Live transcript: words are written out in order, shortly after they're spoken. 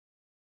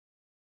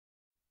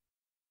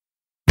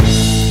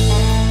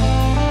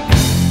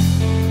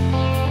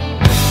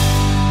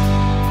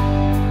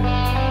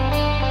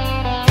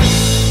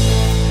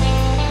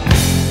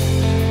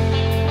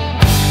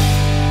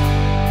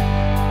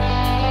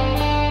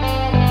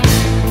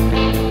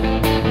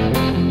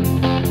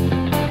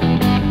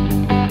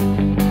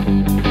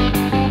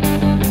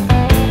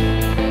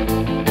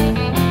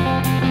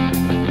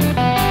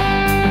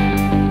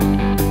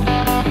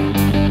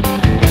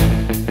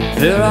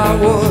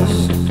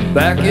was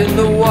back in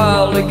the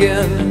wild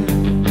again,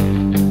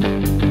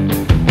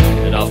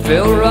 and I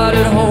felt right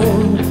at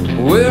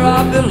home where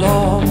I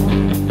belong.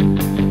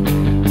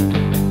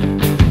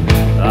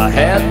 I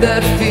had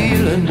that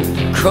feeling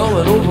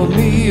coming over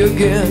me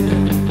again,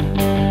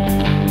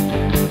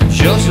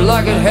 just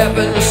like it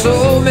happened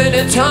so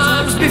many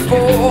times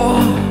before.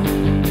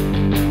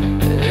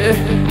 Yeah.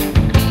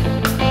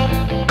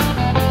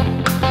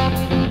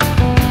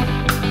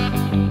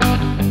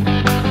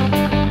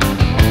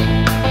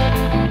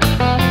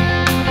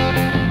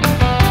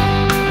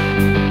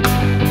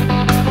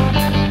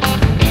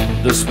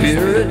 The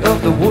spirit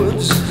of the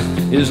woods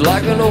is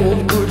like an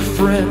old good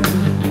friend,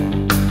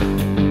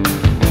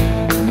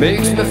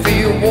 makes me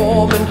feel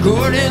warm and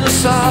good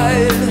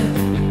inside.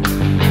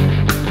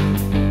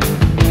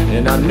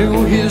 And I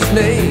knew his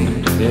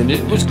name, and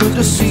it was good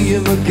to see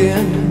him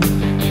again,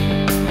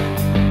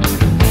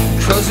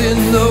 'cause in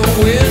the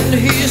wind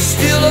he's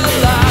still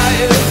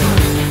alive.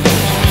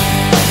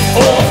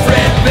 Oh,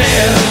 Fred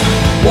Bear,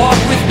 walk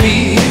with me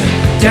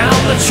down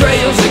the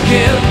trails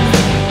again.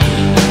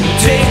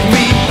 Take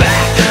me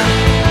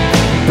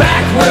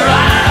back where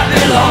I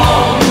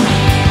belong.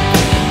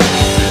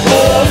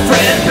 Oh,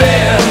 Fred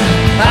Bear,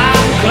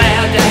 I'm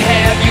glad to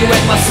have you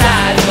at my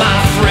side, my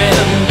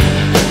friend.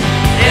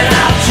 And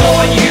I'll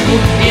join you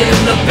in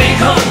the big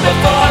hunt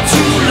before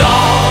too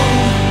long.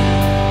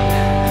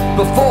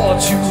 Before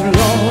too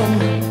long.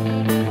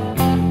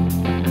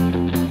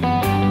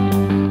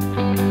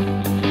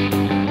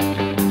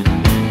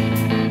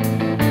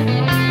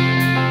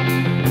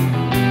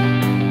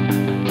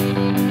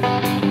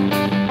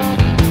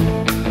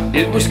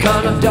 It was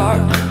kind of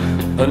dark,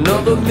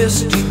 another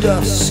misty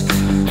dusk,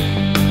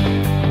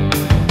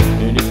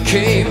 and it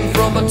came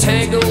from a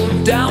tangle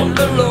down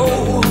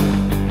below.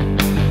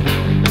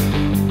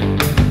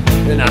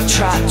 And I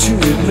tried to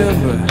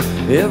remember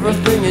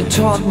everything it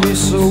taught me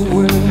so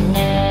well.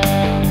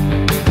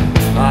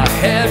 I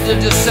had to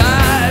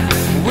decide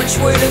which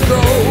way to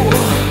go.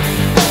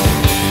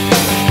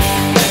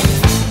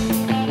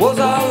 Was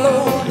I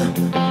alone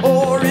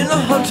or in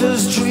a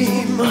hunter's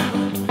dream?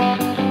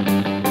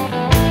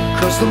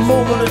 'Cause the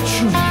moment of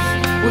truth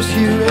was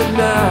here and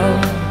now.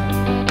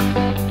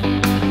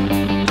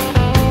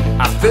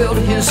 I felt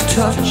his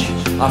touch,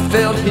 I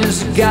felt his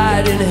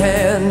guiding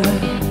hand.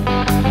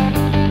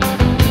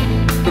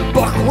 The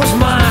buck was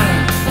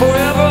mine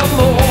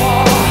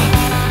forevermore.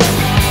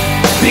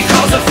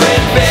 Because of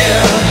Fred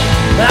Bear,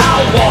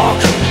 I'll walk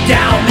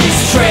down these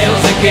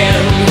trails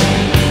again.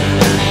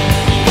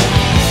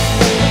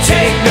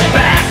 Take me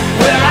back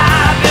where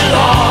I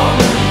belong.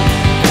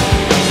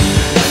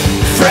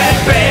 Fred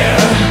Bear,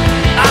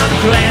 I'm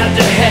glad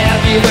to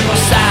have you at my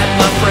side,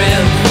 my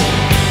friend.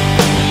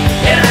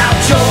 And I'll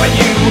join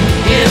you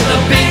in the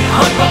big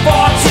hunt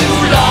before too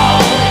long.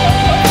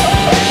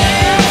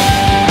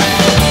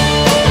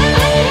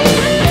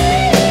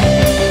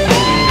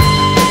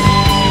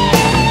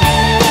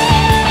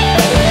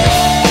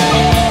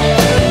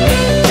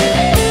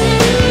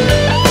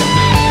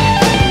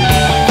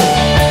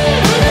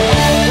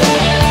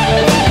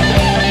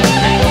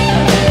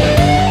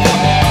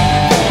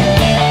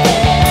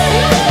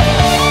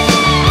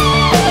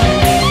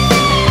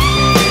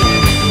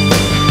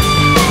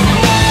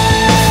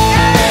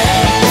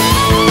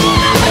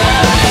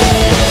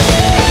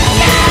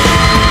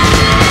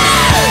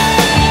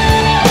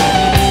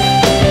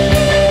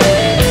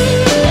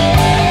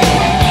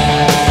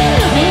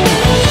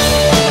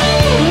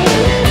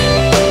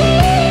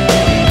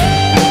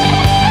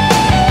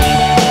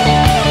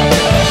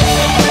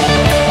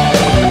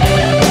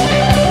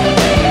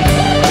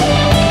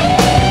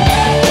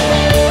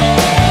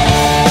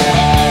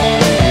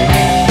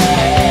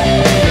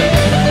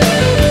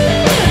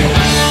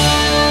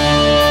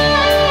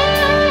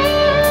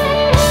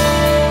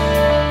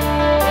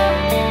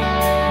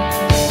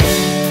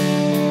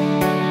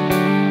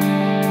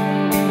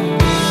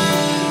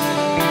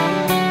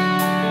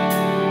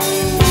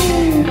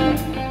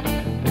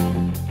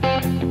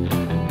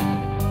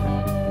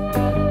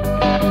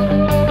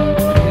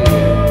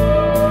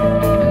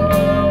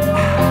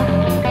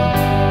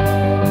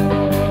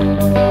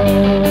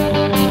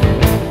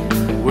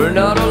 We're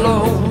not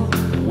alone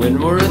when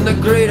we're in the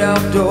great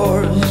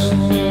outdoors.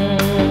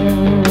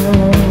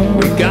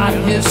 We got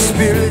his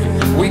spirit,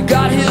 we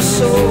got his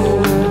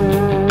soul.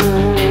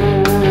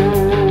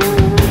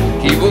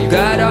 He will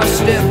guide our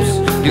steps,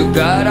 he'll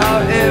guide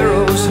our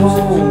arrows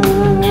home.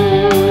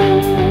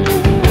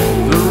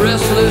 The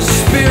restless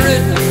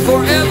spirit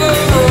forever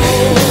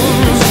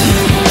roams.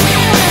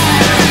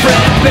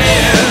 Fred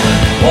Bear,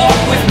 walk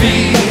with me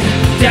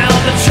down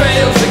the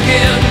trails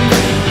again.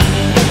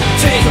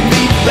 Take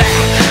me back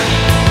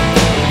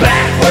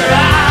where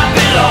I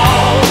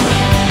belong.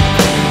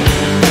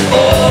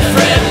 Oh,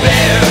 Fred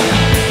Bear,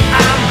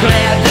 I'm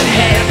glad to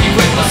have you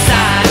at my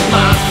side,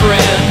 my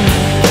friend.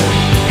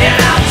 And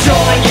I'll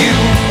join you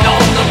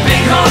on the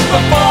big hunt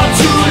before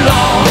too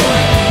long.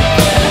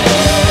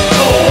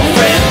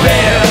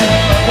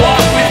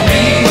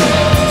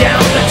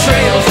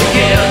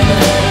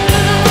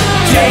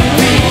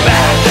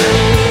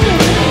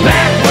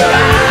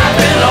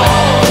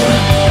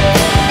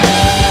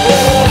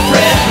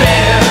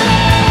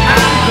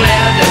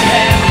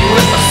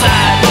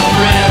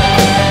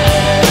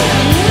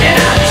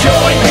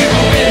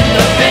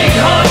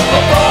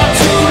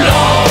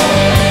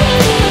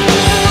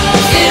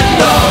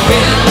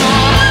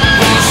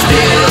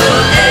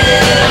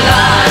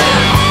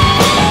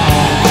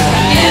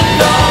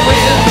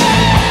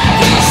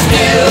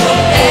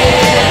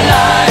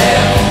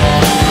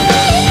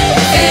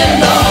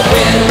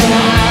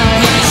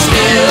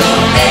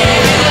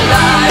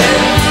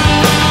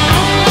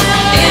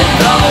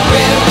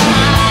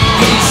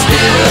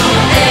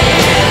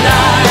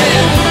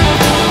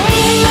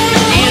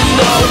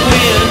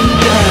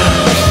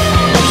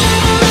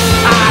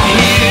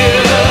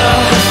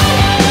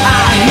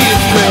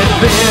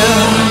 bear.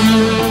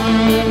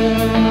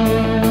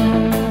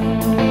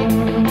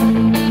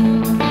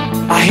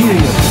 I hear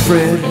you,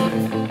 Fred.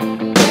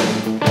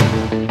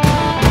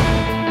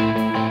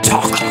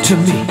 Talk to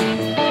me.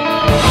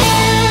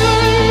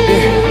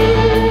 Yeah.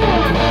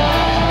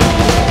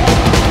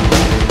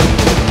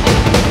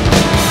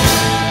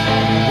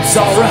 It's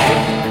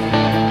alright.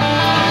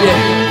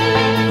 Yeah.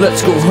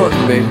 Let's go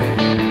hunting,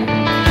 baby.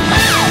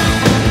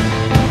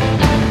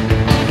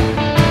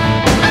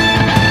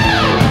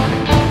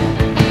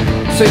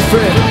 Say,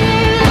 Fred,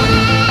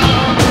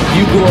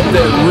 you go up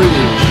that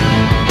ridge,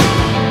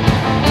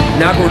 and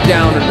I go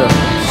down in the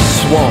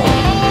swamp.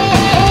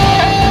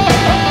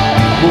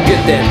 We'll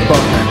get that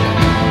buck.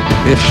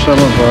 If some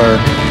of our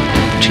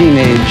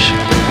teenage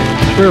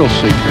thrill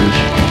seekers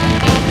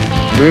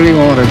really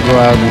want to go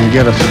out and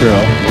get a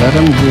thrill, let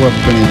them go up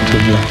into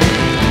the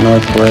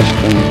Northwest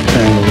and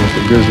tangle with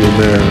the grizzly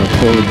bear, the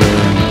polar bear,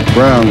 and the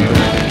brown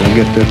bear. They'll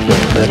get this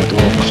book that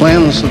will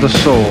cleanse the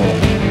soul.